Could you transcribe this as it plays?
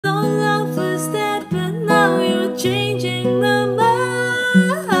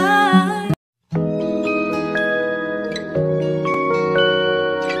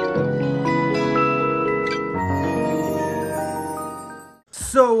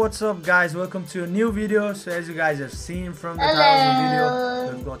what's up guys, welcome to a new video. So as you guys have seen from the title of the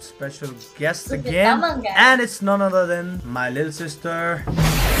video, we've got special guests Sobit again, Tamang, and it's none other than my little sister.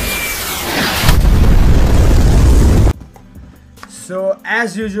 So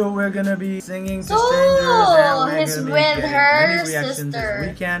as usual, we're gonna be singing to strangers, and we're he's gonna be with getting her many reactions sister. this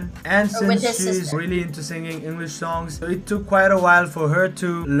weekend. And With since his she's sister. really into singing English songs, so it took quite a while for her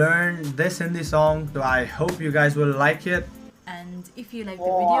to learn this Hindi song. So I hope you guys will like it. And if you like the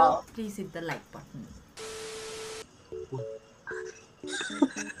video, please hit the like button.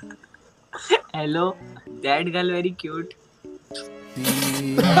 Hello, that girl very cute.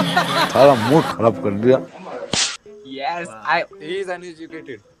 सारा mood खराब कर दिया. Yes, He is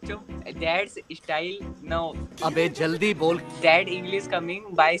uneducated. Dad's style now. अबे जल्दी बोल. Dad English coming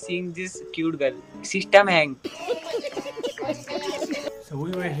by seeing this cute girl. System hang. So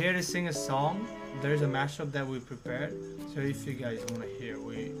we were here to sing a song. There's a mashup that we prepared. So if you guys want to hear,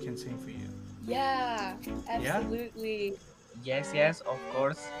 we can sing for you. Yeah, absolutely. Yes, of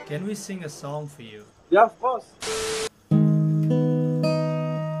course. Can we sing a song for you? Yeah, of course.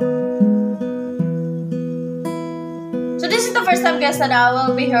 So this is the first time, guys, that I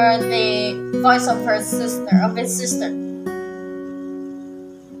will be heard the voice of her sister, of his sister.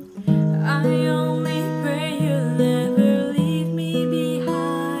 I only pray you'll never leave me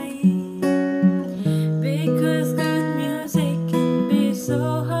behind, because good music can be so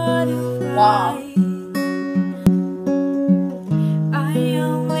hard to find. Wow. I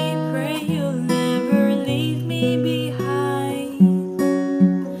only pray you'll never leave me behind,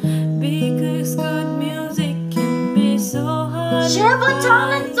 because good music can be so hard She to have a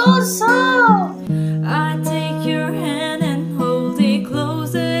talent also. I take your hand and hold it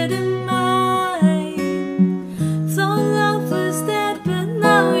closer to mine. So love was dead, but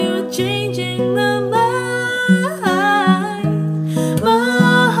now you're changing my mind.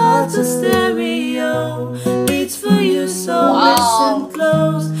 My heart's a stereo, beats for you, so Wow. listen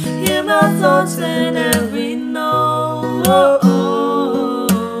close. Hear my thoughts and every note.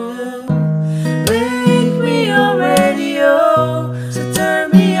 Make me your radio, so turn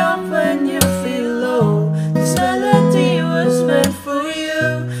me up when you feel low. This melody was meant for you,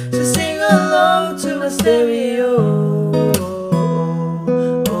 so sing along to my stereo.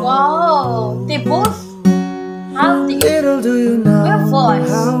 Wow, they both have the Little do you know Your voice.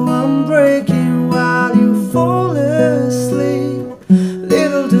 how I'm breaking while you fall asleep.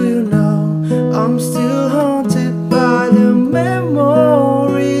 Little do you know I'm still haunted by the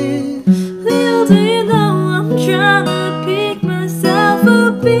memories. Little do you know I'm trying to pick myself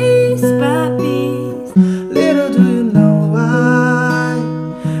up piece by piece. Little do you know I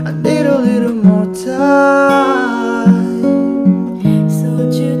need a little more time.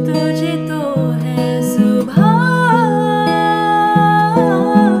 सोचो तुझे तो है सुबह,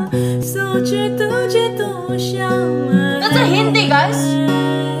 सोचो तुझे तो शाम That's a Hindi, guys.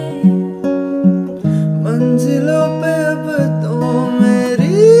 मंजिलों पे अब तो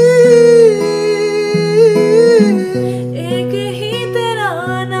मेरी एक ही तेरा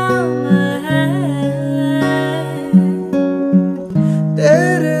नाम है.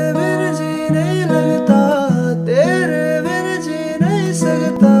 तेरे बिन जी नहीं लगता, तेरे बिन जी नहीं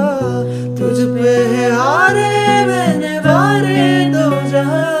सकता. तुझ पे है हारे मैंने वारे दो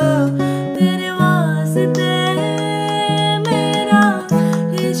जहां. तेरे वास्ते मेरा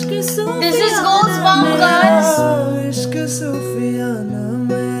इश्क This is Goosebump, guys. इश्क सूफियाना,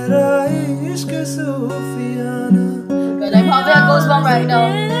 मेरा इश्क सूफियाना. But I'm having a goosebump right now.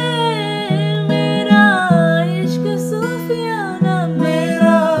 मेरा इश्क सूफियाना,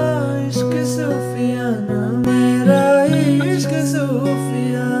 मेरा इश्क सूफियाना, मेरा इश्क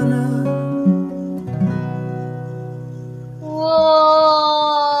सूफियाना.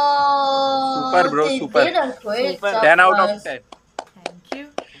 Whoa. Super, bro, They super. did a great Super. job, 10 out of guys. 10. Thank you.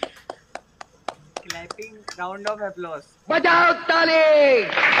 Clapping round of applause. बजाओ ताली.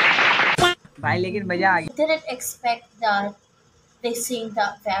 भाई लेकिन मजा आ गया. Didn't expect that they sing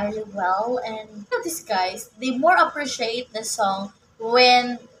that very well, and you know, these guys, they more appreciate the song when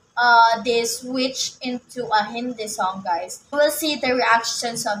they switch into a Hindi song, guys. We'll see the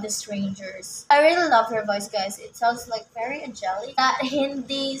reactions of the strangers. I really love her voice, guys. It sounds like very angelic. That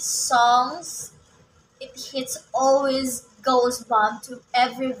Hindi songs, it hits always goes bomb to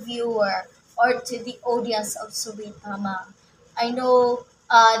every viewer or to the audience of Sobit Tamang. I know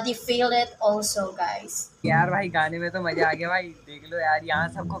they feel it also, guys. यार भाई गाने में तो मजा आ गया भाई. देख लो यार, यहाँ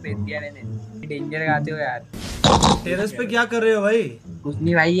सबको भेज दिया मैंने. डेंजर गाते हो यार. टेरेस पे क्या कर रहे हो भाई? कुछ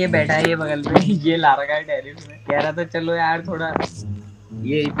नहीं भाई, ये बैठा है ये बगल में. ये ला रखा है टेरेस में. कह रहा था चलो यार थोड़ा,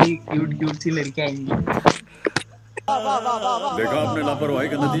 ये इतनी क्यूट सी लड़कियां आएंगी. देखा आपने लापरवाही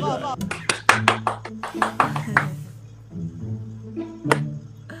का नतीजा है।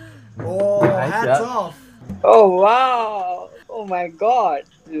 Oh, hats off. Oh wow! Oh my God!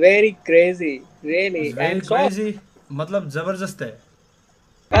 Very crazy, really. It's very And so, crazy. मतलब जबरदस्त है.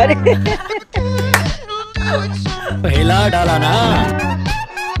 अरे हिला डाला ना।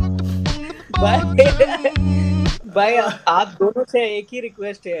 भाई आप दोनों से एक ही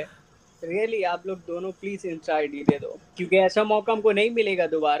रिक्वेस्ट है, रियली आप लोग दोनों प्लीज इंस्टा आईडी दे दो, क्योंकि ऐसा मौका हमको नहीं मिलेगा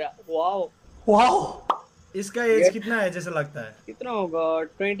दोबारा। Wow Wow. इसका एज कितना है जैसे लगता है? कितना होगा?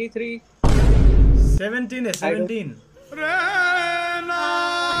 23। 17 है, 17.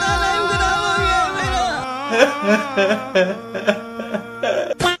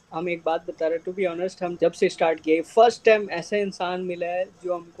 हम एक बात बता रहे, टू बी ऑनेस्ट, हम जब से स्टार्ट किए फर्स्ट टाइम ऐसा इंसान मिला है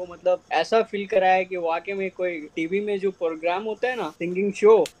जो हमको मतलब ऐसा फील कराया है कि वाकई में कोई टीवी में जो प्रोग्राम होता है ना, सिंगिंग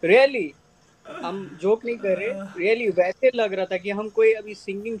शो, रियली हम जोक नहीं कर रहे, रियली वैसे लग रहा था कि हम कोई अभी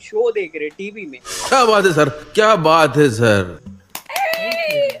सिंगिंग शो देख रहे टीवी में। क्या बात है सर, क्या बात है sir.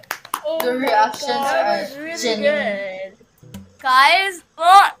 Oh The my reactions God, are it was really genuine. good. Guys,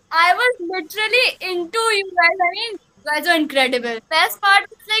 oh, I was literally into you guys. I mean, you guys are incredible. Best part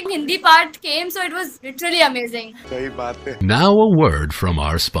was like Hindi part came, so it was literally amazing. Now a word from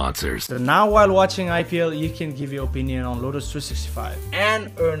our sponsors. So now while watching IPL, you can give your opinion on Lotus 365 and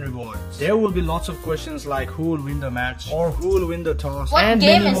earn rewards. There will be lots of questions like who will win the match or who will win the toss, What and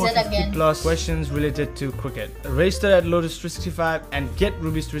game many is more it 50 again? plus questions related to cricket. Register at Lotus 365 and get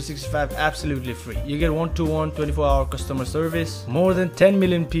Rubies 365 absolutely free. You get one-to-one 24-hour customer service. More than 10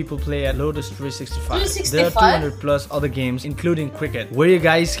 million people play at Lotus 365. There are 200 plus other games including cricket where you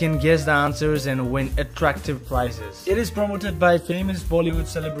guys can guess the answers and win attractive prizes. It is promoted by famous Bollywood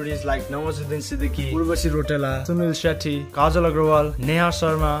celebrities like Nawazuddin Siddiqui, Urvashi Rotela, Sunil Shetty, Kajal Agrawal, Neha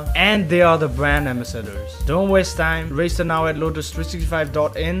Sharma, and they are the brand ambassadors. Don't waste time. Register now at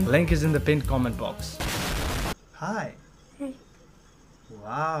lotus365.in. Link is in the pinned comment box. Hi. Hey.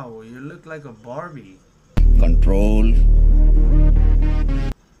 Wow, you look like a Barbie. Control.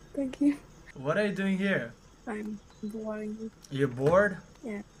 Thank you. What are you doing here? I'm boring. You're bored?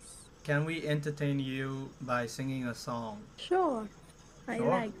 Yes. Can we entertain you by singing a song? Sure. I Sure.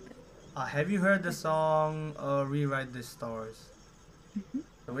 like that. Have you heard the song Rewrite the Stars?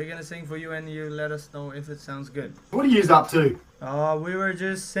 So we're gonna sing for you and you let us know if it sounds good. What are you up to? We were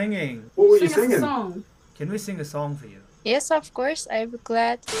just singing. What were you singing? Song. Can we sing a song for you? Yes, of course. I'll be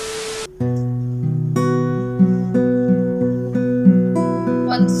glad.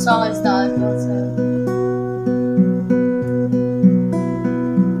 What song is that? What's it?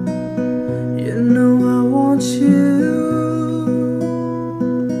 You know I want you.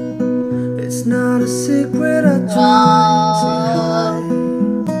 It's not a secret I try to hide.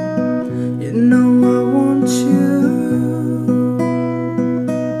 You know I want you.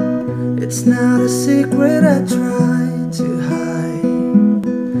 It's not a secret I try to hide.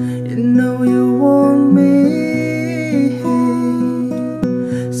 You know you want me.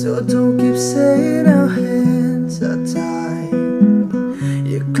 So don't keep saying our hands are tied.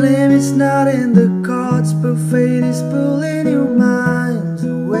 You claim it's not in the cards, but fate is pulling your minds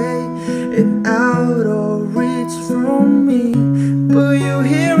away and out of reach from me. But you're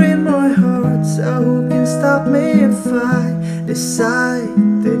here in my heart, so who can stop me if I decide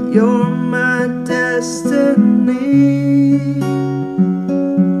that you're my destiny?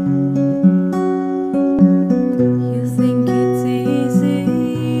 You think it's easy.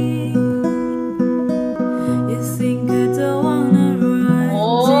 You think I don't wanna run.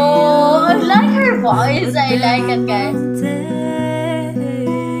 Oh, I like her voice. I like it, guys.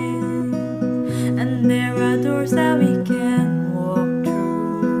 And there are doors that we can walk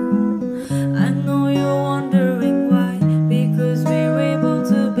through. I know you're wondering why, because we're able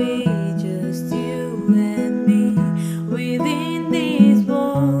to be just you and me within these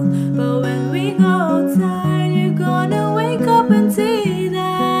walls. But when we go outside, you're gonna wake up and see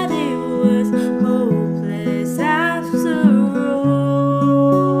that it was hopeless after all.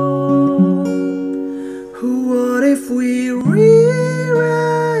 What if we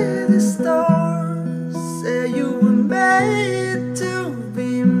rewrite the stars? Say you were made to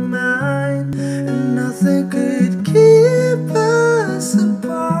be mine, and nothing could keep us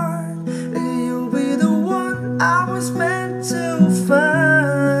apart. And you'll be the one I was meant to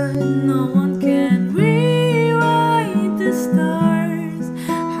find. No one can rewrite the stars.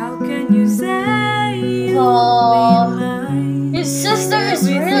 How can you say you'll be mine? His sister is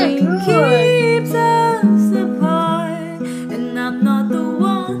really Everything good. keeps us apart, and I'm not the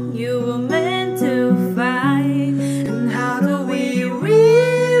one you were meant to find. And how do we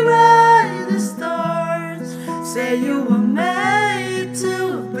rewrite the stars? Say you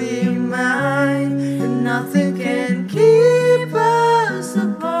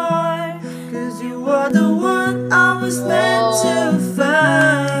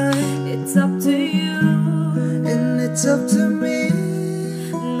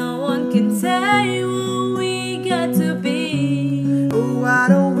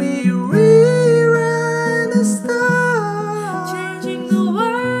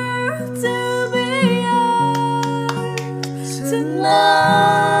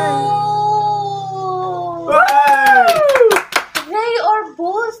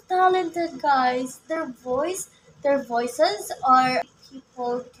talented, guys. Their voices are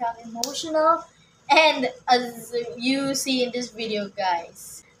people become emotional, and as you see in this video,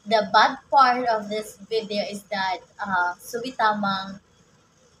 guys, the bad part of this video is that Sobit Tamang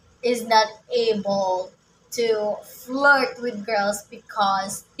is not able to flirt with girls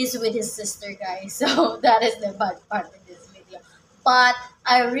because he's with his sister, guys. So that is the bad part in this video. But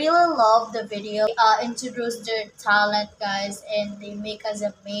I really love the video. Introduce their talent, guys, and they make us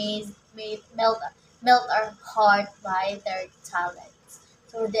amazed, melt our heart by their talents.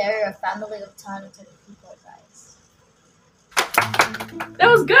 So they're a family of talented people, guys. That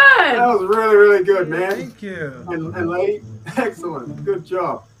was good. That was really, really good, man. Thank you. And lady, excellent. Good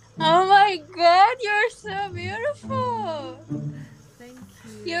job. Oh my god, you're so beautiful. Thank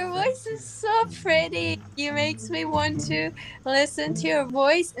you. Your voice is so pretty. It makes me want to listen to your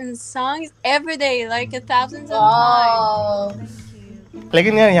voice and songs every day, like 1,000 of times. Wow.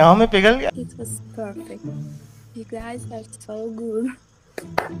 लेकिन यार यहाँ में पिघल गया. It was perfect. You guys are so good.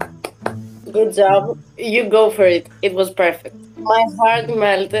 Good job. You go for it. It was perfect. My heart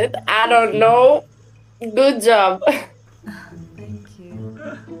melted. I don't know. Good job.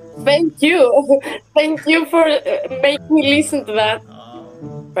 Thank you. Thank you for making me listen to that.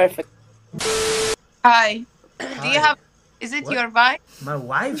 Perfect. Hi. Do you have... Is it What? your wife? My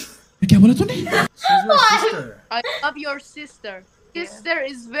wife? क्या बोला तूने? She's my sister. I love your sister. Sister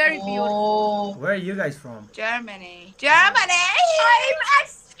is very beautiful. Oh. Where are you guys from? Germany. Germany! I'm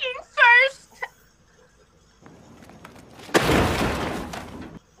asking first!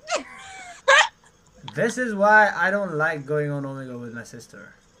 This is why I don't like going on Omegle with my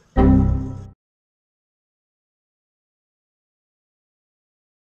sister.